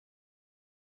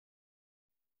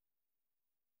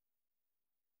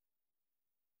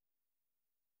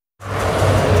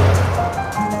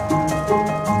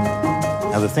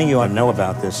the thing you ought to know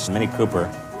about this Mini Cooper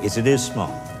is it is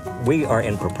small. We are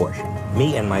in proportion,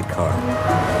 me and my car.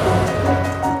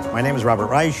 My name is Robert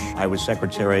Reich. I was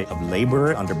Secretary of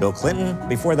Labor under Bill Clinton.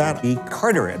 Before that, the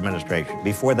Carter administration.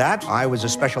 Before that, I was a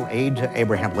special aide to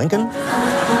Abraham Lincoln.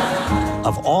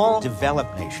 Of all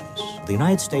developed nations, the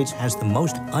United States has the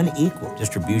most unequal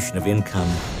distribution of income,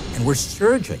 and we're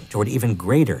surging toward even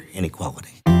greater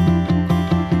inequality.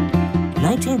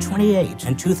 1928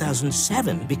 and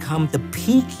 2007 become the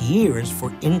peak years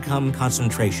for income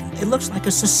concentration. It looks like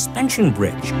a suspension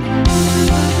bridge.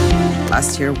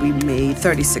 Last year, we made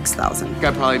 $36,000.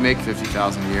 I probably make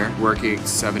 $50,000 a year, working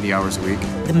 70 hours a week.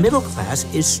 The middle class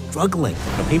is struggling.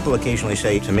 People occasionally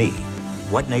say to me,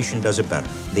 what nation does it better?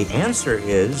 The answer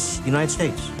is the United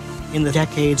States. In the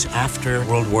decades after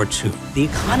World War II, the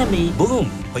economy boomed,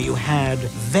 but you had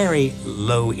very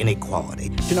low inequality.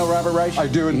 Do you know Robert Reich? I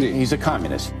do indeed. He's a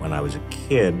communist. When I was a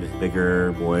kid,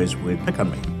 bigger boys would pick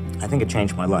on me. I think it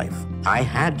changed my life. I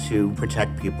had to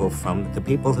protect people from the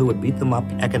people who would beat them up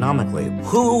economically.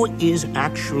 Who is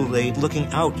actually looking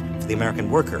out for the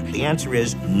American worker? The answer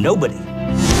is nobody.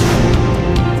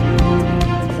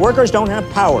 Workers don't have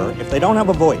power if they don't have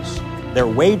a voice. Their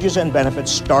wages and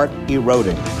benefits start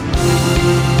eroding.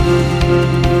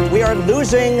 We are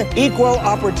losing equal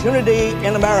opportunity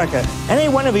in America. Any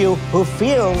one of you who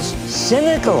feels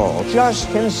cynical, just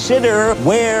consider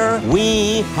where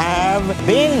we have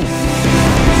been.